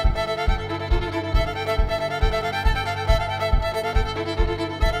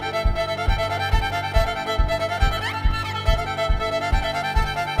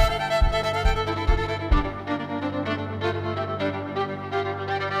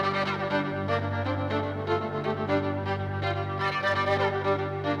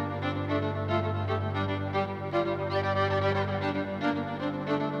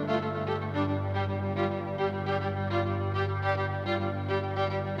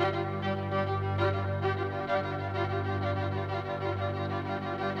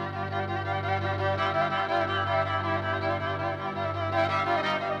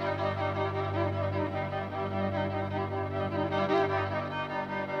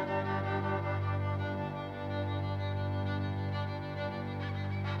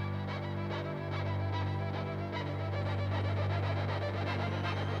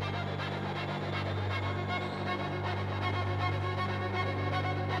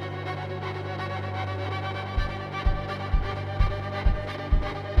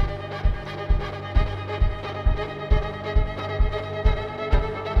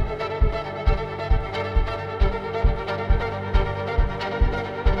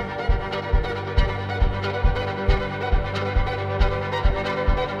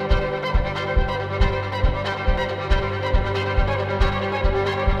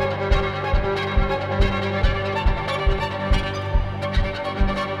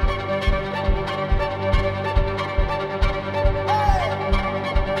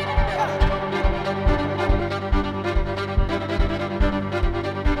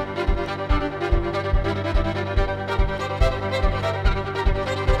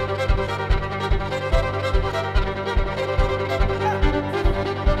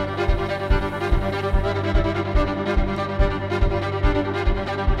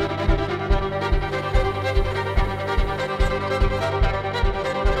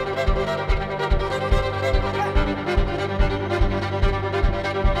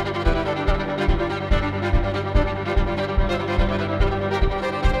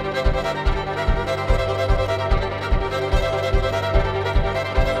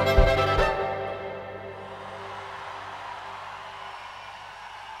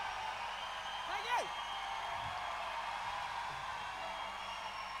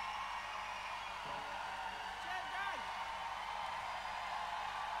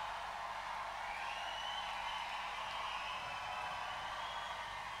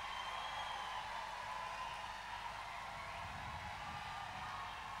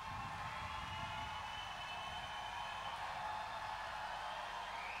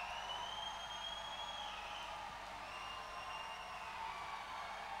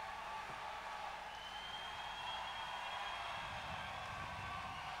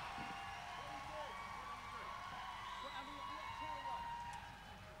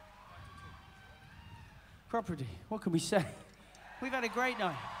 Property, what can we say? We've had a great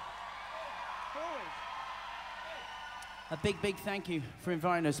night. A big thank you for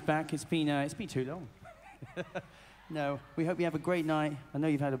inviting us back. It's been too long. No, we hope you have a great night. I know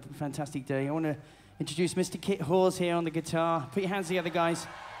you've had a fantastic day. I want to introduce Mr. Kit Hawes here on the guitar. Put your hands together, guys.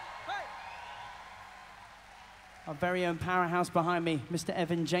 Our very own powerhouse behind me, Mr.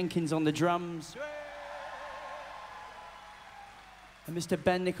 Evan Jenkins on the drums. And Mr.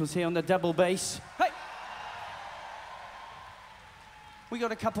 Ben Nichols here on the double bass. Hey! We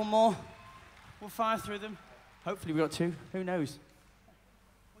got a couple more. We'll fire through them. Hopefully we got two. Who knows?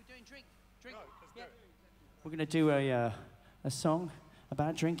 We're doing drink. No, yeah. We're going to do a song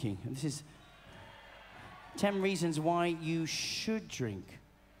about drinking. And this is 10 reasons why you should drink.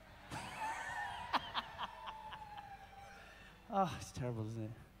 Oh, it's terrible, isn't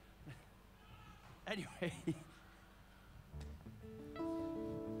it? Anyway.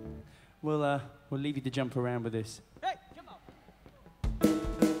 We'll leave you to jump around with this. Hey, come on.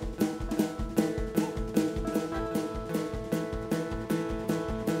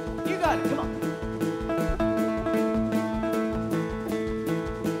 You got it, come on.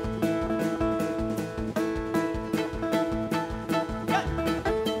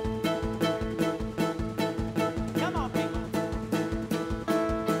 Come on, people.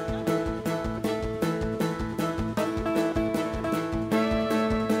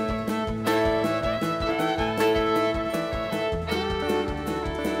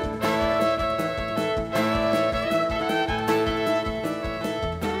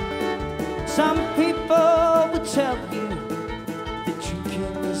 Some people will tell you that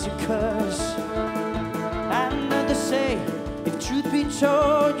drinking is a curse, and others say, if truth be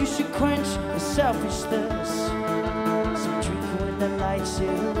told, you should quench a selfish thirst. So drink when the lights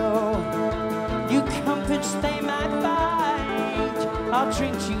are low, new comforts they might find. I'll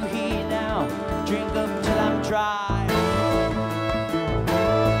drink you here now, drink up till I'm dry.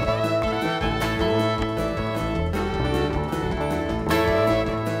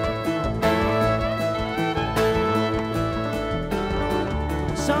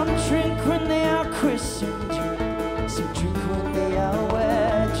 Some drink when they are christened, some drink when they are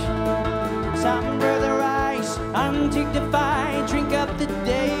wed. Some brother rise, undignified, drink up the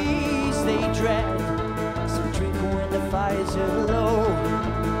days they dread. Some drink when the fires are low,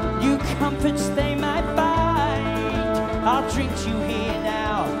 new comforts they might find. I'll drink you here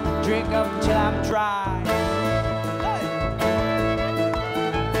now, drink up till I'm dry.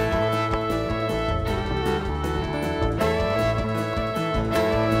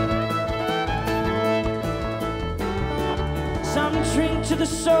 Some drink to the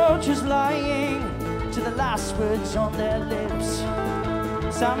soldiers lying, to the last words on their lips.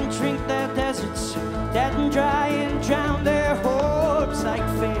 Some drink their deserts, dead and dry, and drown their hopes like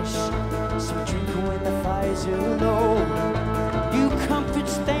fish. Some drink when the fires are low, new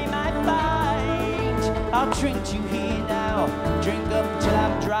comforts they might find. I'll drink to you here now, drink up till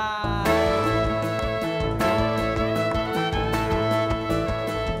I'm dry.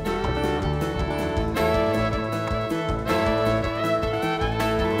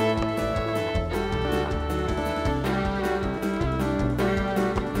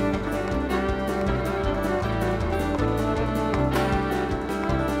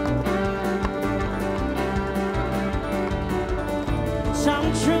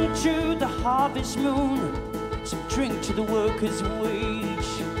 Some drink to the harvest moon, some drink to the workers' wage.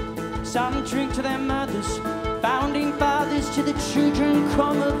 Some drink to their mothers, founding fathers, to the children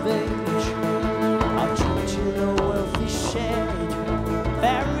come of age. I'll drink till the wealth is shared,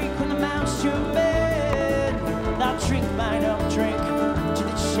 very when amounts to men. I'll drink mine, I'll drink till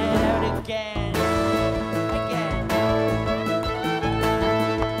it's shared out again.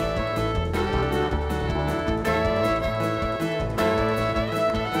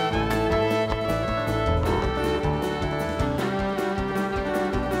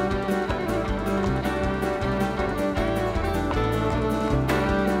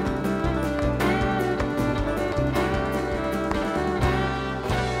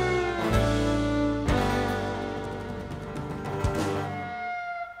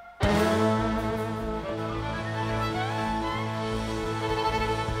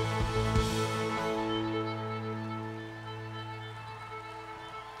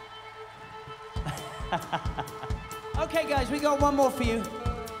 Okay, guys, we got one more for you.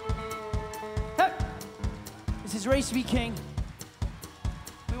 Hey. This is Race to Be King.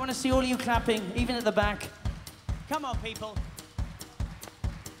 We want to see all of you clapping, even at the back. Come on, people.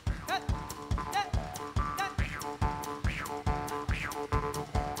 Hey. Hey. Hey.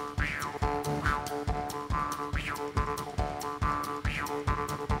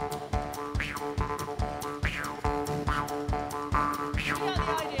 You got the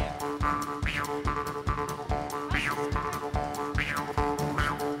idea.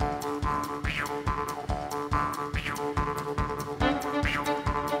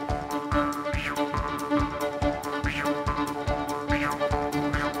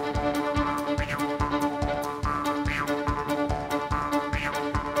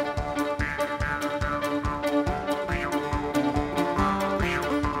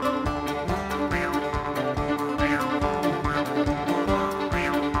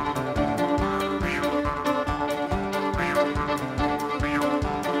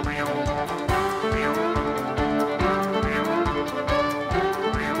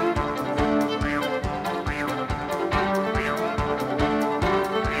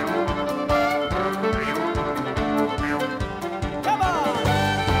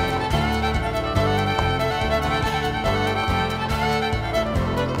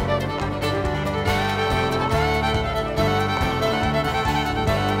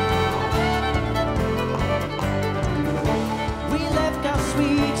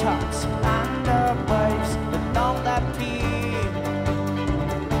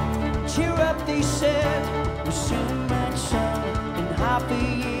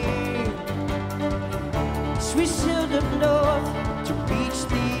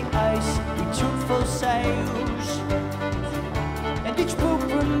 nails. And each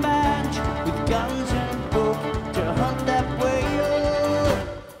program band with guns and book to hunt that whale.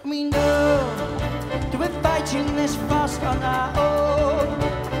 We know that we're fighting this fast on our own,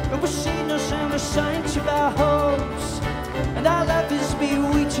 but we've seen no sound or signs of our hopes, and our love is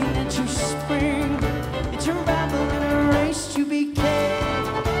bewitching into spring. It's a ramble and a race to be king.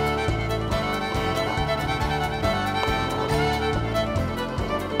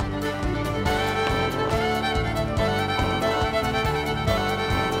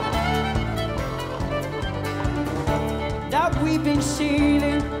 Now we've been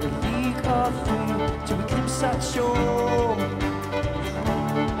sailing a league or three to eclipse that shore,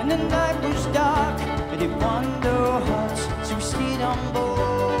 and the night was dark and it won no hearts, so we stayed on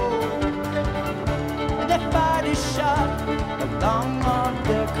board. And they fired a shot along on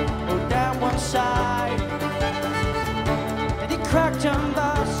deck or down one side, and it cracked on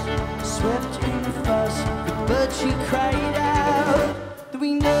us, swept in the fuss. But she cried out that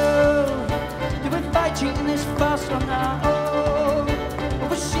we know that we're fighting this fast on our own, but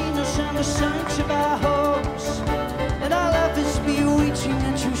we've seen no sound or signs of our hopes, and our love is bewitching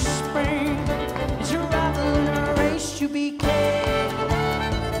into spring. It's a rattle and a race to be king.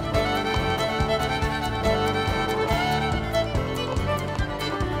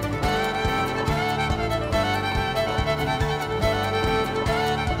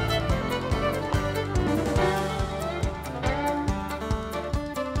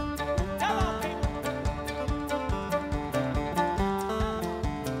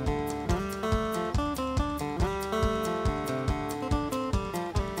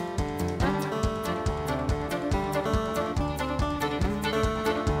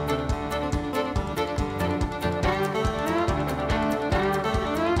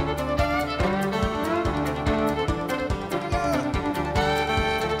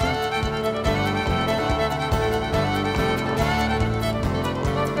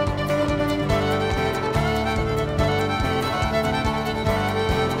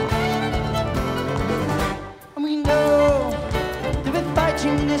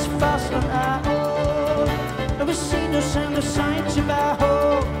 This fast on our own, and we've seen no sound or signs of our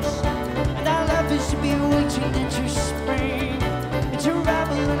hopes, and our love is bewitching into spring. It's a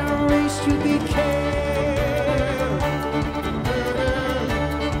rabble and a race to be king.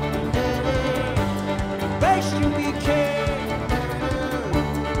 Race to be king.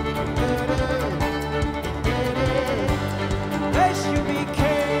 Race to be king.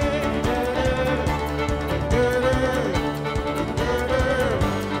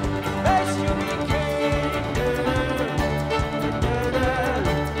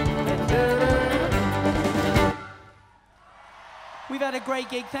 We've had a great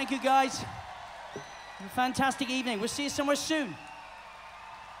gig. Thank you, guys. Have a fantastic evening. We'll see you somewhere soon.